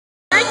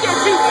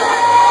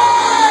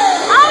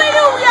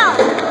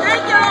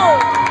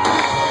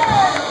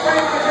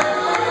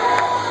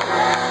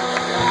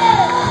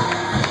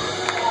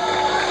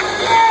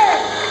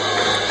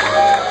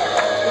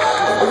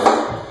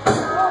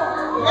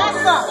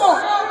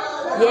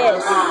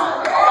Yes.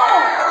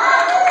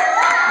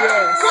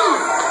 Yes.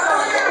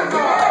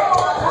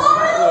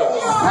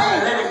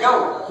 Let it go.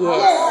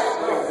 Yes.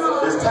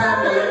 It's time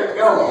to let it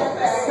go.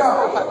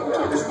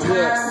 It's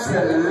time to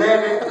let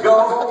it go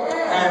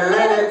and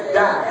let it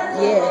die.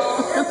 Yes.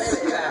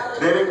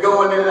 Let it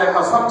go and let it die.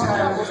 Because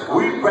sometimes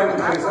we bring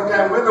things.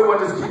 Sometimes we're the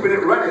ones that's keeping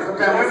it running.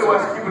 Sometimes we're the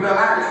ones keeping it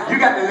alive. You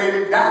got to let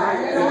it die.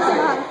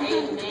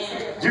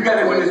 You got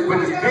to, when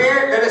it's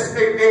dead, let it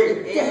stay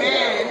dead.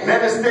 Amen.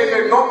 Let it stay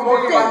there. Don't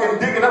go back and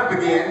dig it up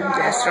again.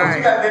 That's right.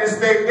 You got to let it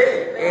stay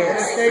dead.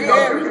 Yes. You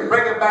can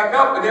bring it back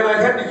up and then it'll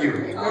hinder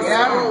you.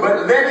 Yeah.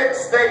 But let it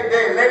stay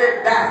dead. Let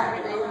it die.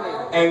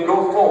 And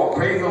go forward.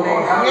 Praise the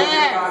Lord.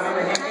 Hallelujah.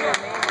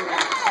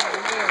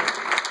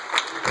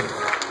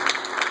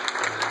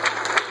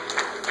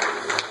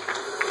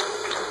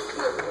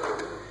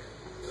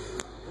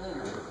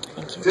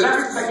 Did I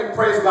be thinking,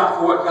 praise God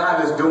for what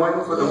God is doing,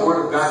 for the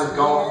word of God is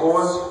gone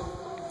for us?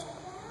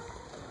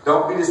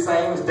 Don't be the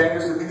same. It's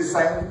dangerous to be the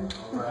same.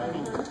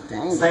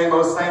 Same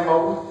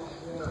old,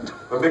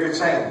 but bigger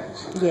change.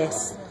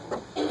 Yes.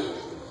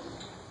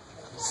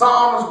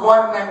 Psalms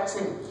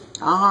 119.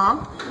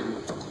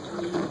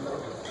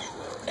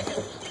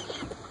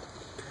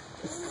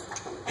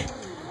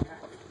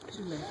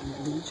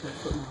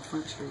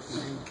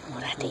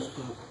 What I did.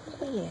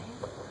 Yeah.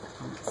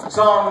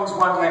 Psalms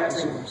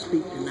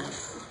 119.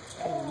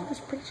 I was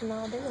preaching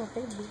all day on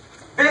Facebook.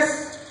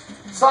 This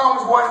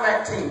Psalms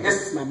 119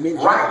 is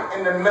right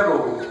in the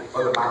middle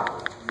of the Bible.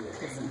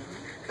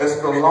 It's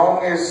the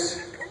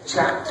longest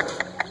chapter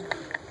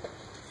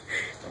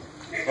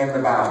in the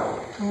Bible.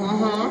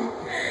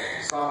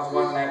 Psalms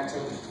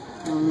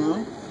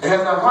 119. It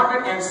has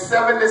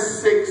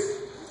 176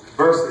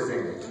 verses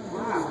in it.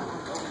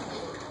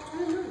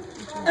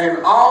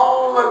 And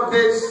all of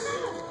this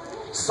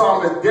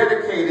psalm is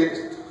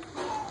dedicated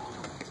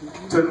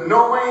to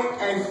knowing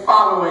and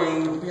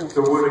following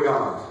the Word of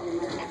God.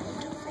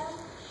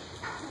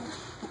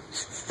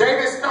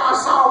 David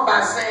starts off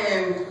by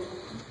saying,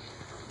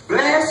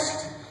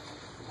 blessed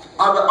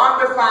are the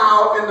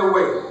undefiled in the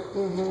way,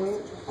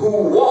 who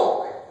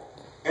walk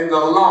in the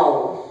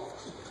law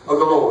of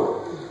the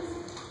Lord.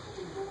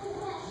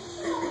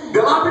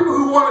 There are a lot of people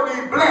who want to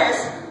be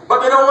blessed, but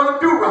they don't want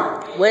to do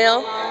right.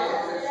 Well,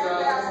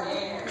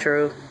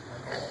 true.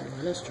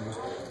 That's true.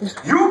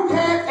 You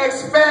can't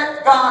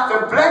expect God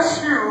to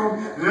bless you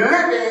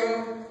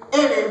living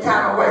any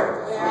kind of way.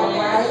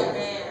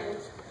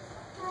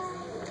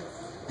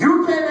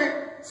 You can't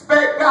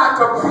expect God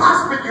to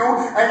prosper you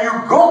and you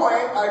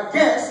going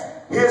against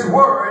His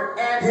word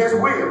and His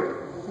will.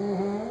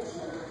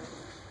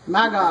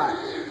 My God.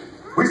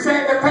 We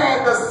say in the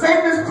past, the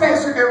safest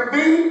place you can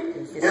be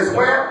is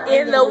where?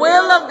 In the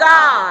will of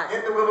God.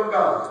 In the will of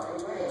God.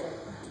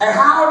 And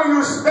how do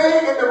you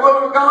stay in the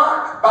will of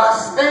God? By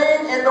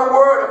staying in the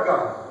word of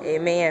God.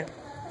 Amen.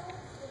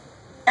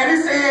 And he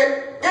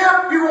said,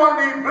 if you want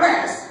to be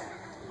blessed,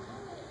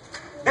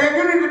 then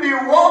you need to be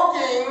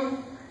walking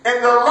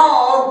in the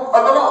law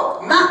of the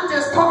Lord. Not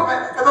just talking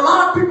about it. Because a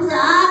lot of people say,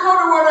 I know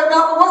the word of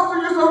God, but what's the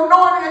use of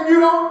knowing it and you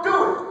don't do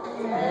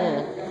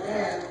it?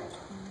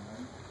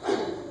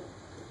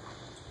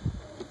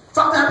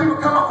 Sometimes people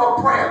come up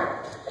for prayer.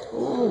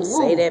 Ooh,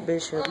 say that,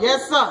 Bishop.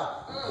 Yes, sir.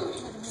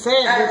 Say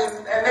it,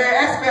 Bishop. And they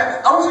ask me, I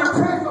want you to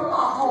pray for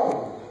my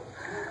home.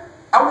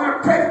 I want you to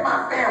pray for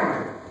my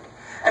family.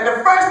 And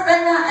the first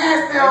thing I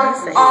ask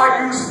them, are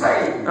you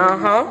saved?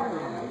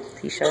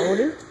 He sure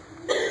do.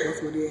 That's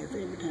what he asks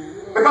every time.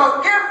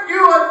 Because if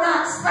you are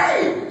not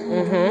saved,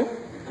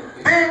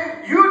 then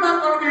you're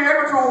not going to be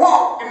able to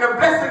walk in the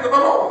blessing of the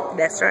Lord.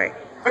 That's right.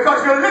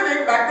 Because you're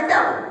living like the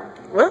devil.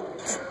 Well,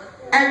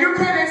 and you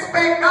can't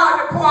expect God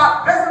to pour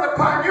out blessing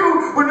upon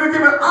you when you're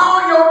giving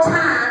all your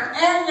time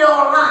and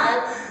your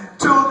life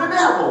to the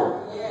devil.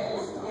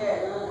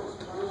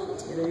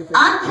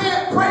 I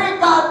can't pray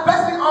God's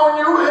blessing on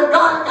you if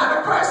God got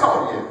a curse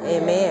on you.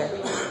 Amen.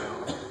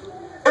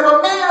 If a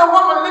man and a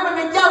woman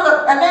living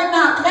together and they're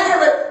not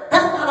married,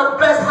 that's not a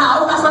blessed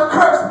house, that's a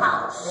cursed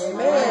house.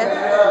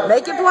 Amen.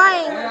 Make it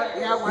plain.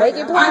 Make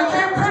it plain. I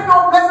can't pray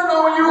no blessing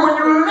on you when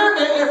you're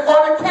living in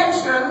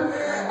fornication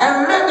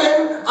and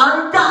living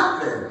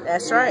ungodly.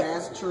 That's right.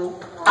 That's true.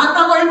 I'm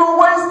not going to even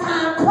waste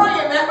time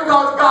praying that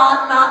because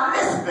God's not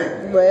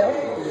listening. Well,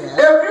 if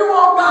you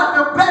want God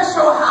to bless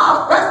your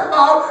house, first of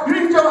all, you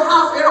need your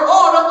house in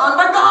order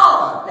under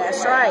God.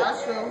 that's right.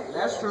 That's true.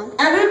 That's true.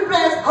 And He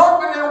blessed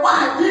husband and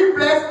wife. He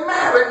blessed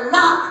married,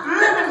 not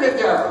living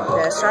together.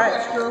 That's right.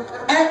 That's true.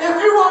 And if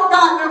you want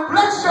God to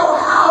bless your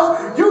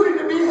house, you need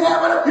to be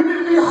you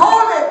need to be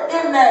holy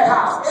in that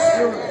house.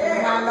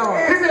 My Lord.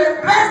 He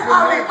said, blessed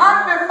are the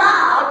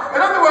undefiled. In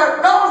other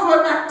words, those who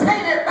are not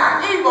tainted by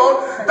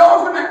evil,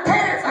 those who are not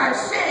tainted by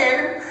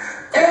sin,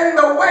 in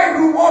the way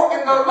who walk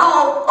in the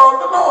law of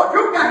the Lord.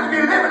 You got to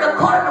be living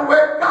according to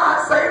where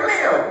God say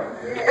live.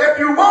 If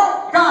you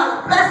want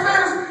God's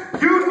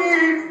blessings, you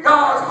need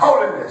God's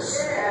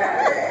holiness.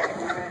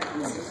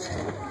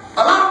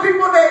 A lot of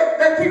people,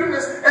 they keep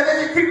this, and then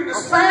they keep the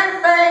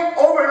same thing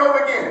over and over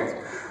again.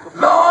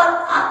 Lord,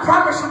 I promise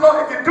promise you, Lord,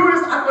 if you do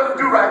this, I'm going to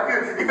do right.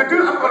 If you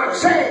do, I'm going to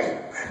change.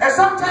 And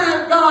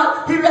sometimes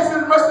God, he lets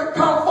his mercy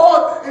come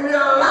forth and he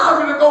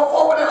allows you to go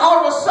forward. And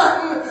all of a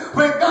sudden,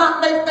 when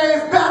God makes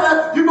things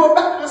better, you go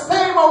back to the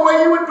same old way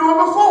you were doing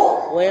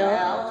before.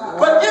 Well.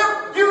 But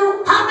if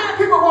you, how many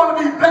people want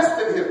to be blessed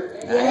in here?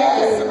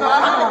 Yes.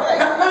 Now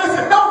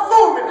listen, don't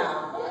fool me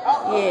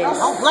now. Yes.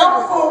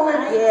 Don't fool me.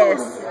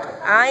 Yes.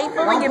 I ain't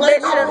fooling you,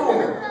 Bishop.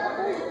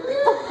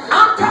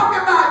 I'm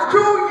talking about,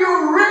 do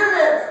you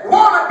really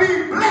want to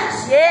be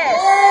blessed? Yes.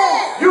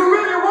 You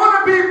really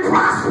want to be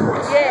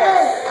prosperous?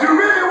 Yes. You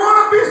really want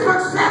to be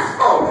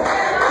successful?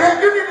 Then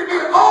you need to be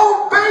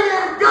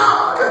obeying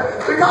God.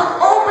 Because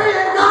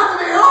obeying God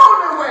is the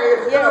only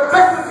way that the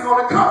blessings are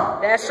going to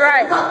come. That's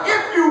right. Because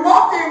if you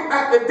walking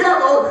like the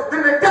devil,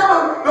 then the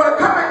devil is going to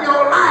come in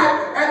your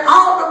life and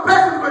all the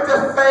blessings will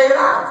just fade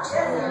out.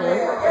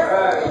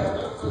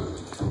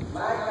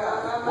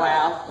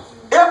 Wow.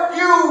 If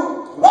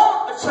you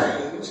want to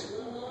change,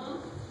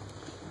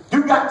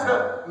 you got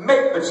to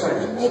make the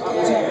change.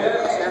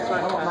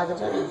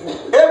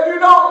 If you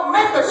don't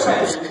make a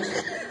change,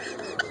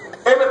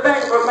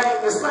 everything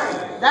remains the same.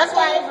 That's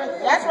right.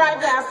 That's right,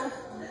 Pastor.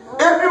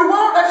 If you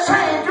want a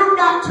change, you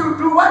got to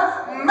do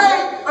what?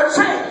 Make a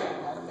change.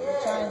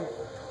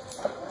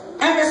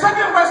 And the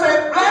second verse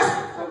says, blessed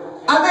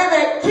are they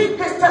that keep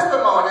his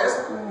testimonies,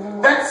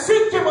 that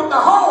seek him with the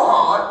whole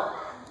heart.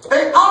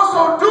 They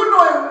also do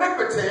no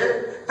iniquity.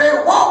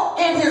 They walk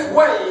in his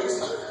ways.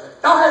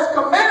 Thou hast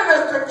commanded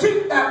us to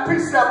keep thy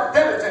precepts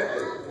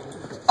diligently.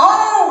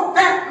 Oh,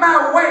 that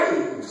my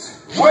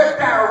ways were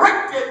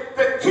directed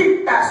to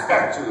keep thy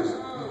statutes.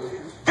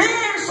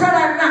 Then shall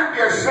I not be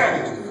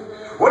ashamed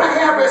when I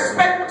have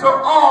respect to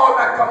all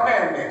thy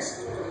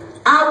commandments.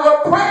 I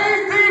will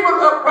praise thee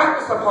with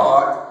uprightness of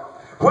heart.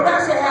 When I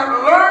shall have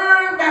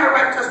learned thy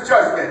righteous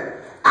judgment,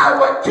 I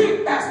will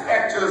keep thy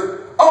statutes.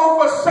 Oh,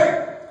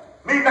 forsake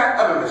me not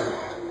utterly.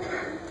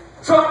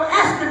 So I'm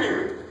asking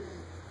you,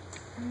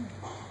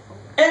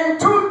 in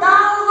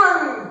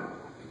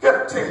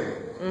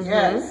 2015,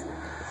 Yes.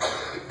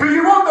 do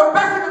you want the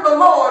blessing of the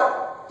Lord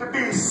to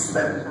be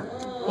seen?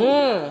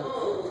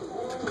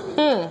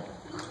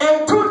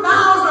 In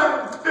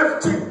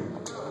 2015,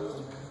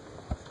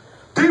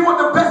 do you want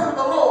the blessing of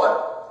the Lord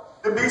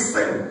to be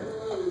seen?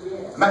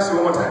 I'm asking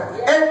you one more time.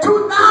 In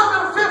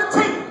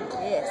 2015,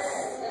 Yes.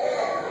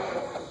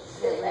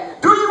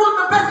 do you want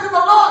the blessing of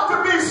the Lord to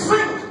be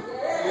seen?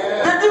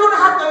 Then you're going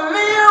to have to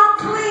live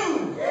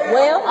clean.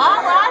 Well, all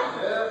right.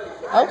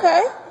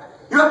 Okay.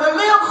 You have to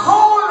live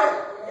holy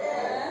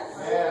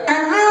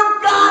and live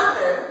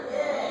godly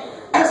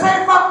and say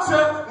from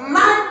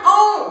tonight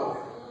on,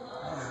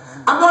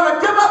 I'm going to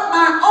give up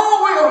my own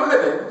way of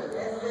living.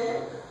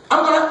 I'm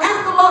going to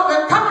ask the Lord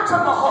to come into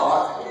my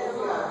heart,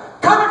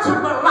 come into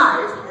my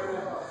life,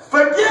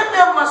 forgive me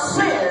of my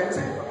sins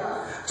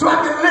so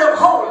I can live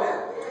holy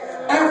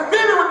and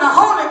fill me with the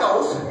Holy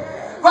Ghost.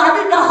 For I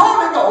need the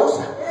Holy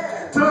Ghost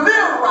to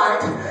live right.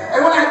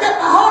 And when I get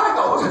the Holy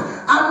Ghost,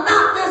 I'm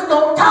not just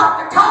going to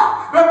talk the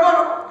talk, but I'm going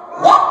to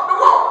walk the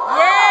walk.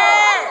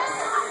 Yes.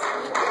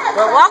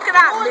 Well, walk it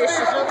out,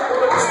 Bishop.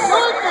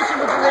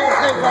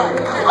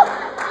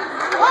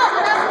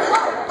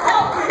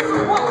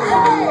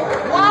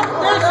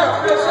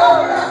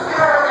 Do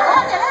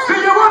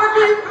you want to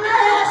be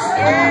blessed?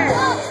 Yes.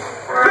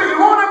 Do you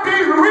want to be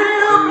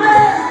real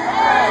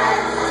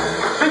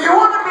blessed? Do you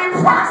want to be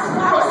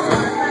prosperous?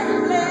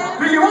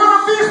 Do you want to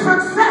be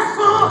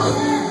successful?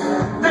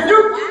 Then you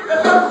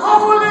live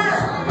holy.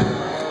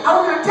 I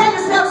want you to take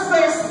yourself and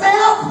say,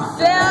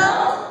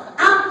 self,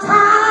 I'm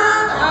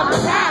tired of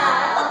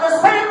the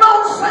same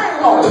old, same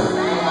old.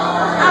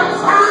 I'm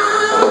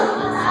tired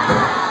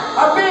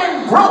of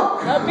being broke.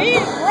 Of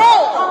being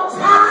broke. I'm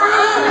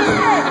tired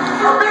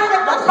of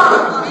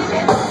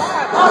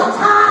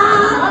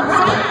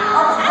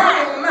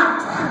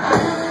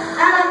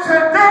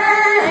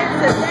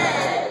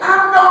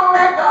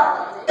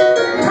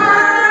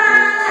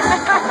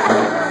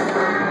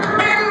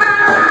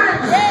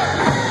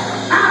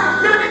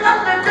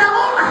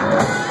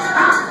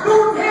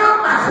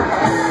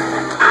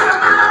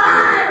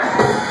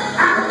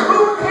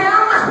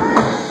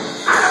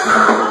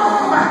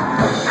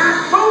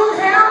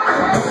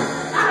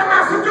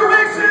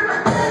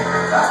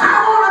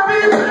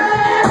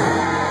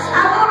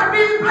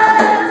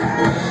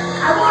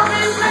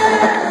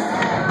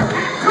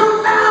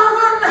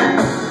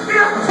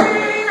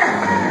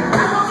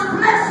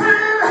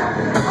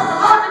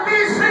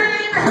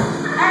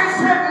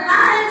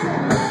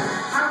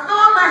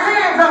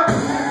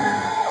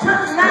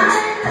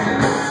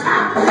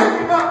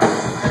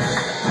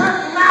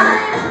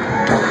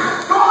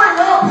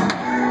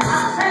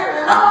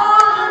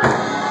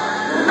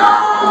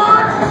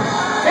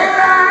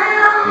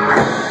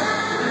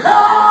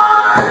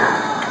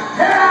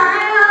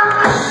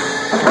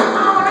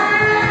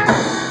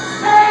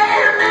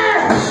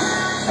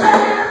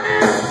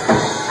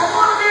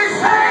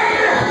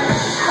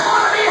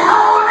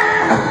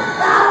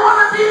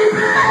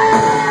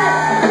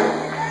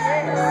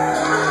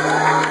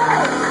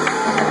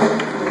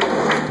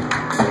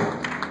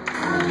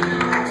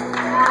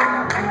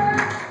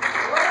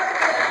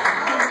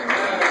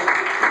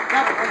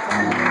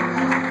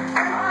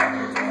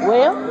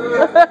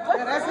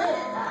That's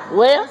it.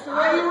 Well.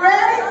 Are you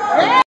ready? Yeah.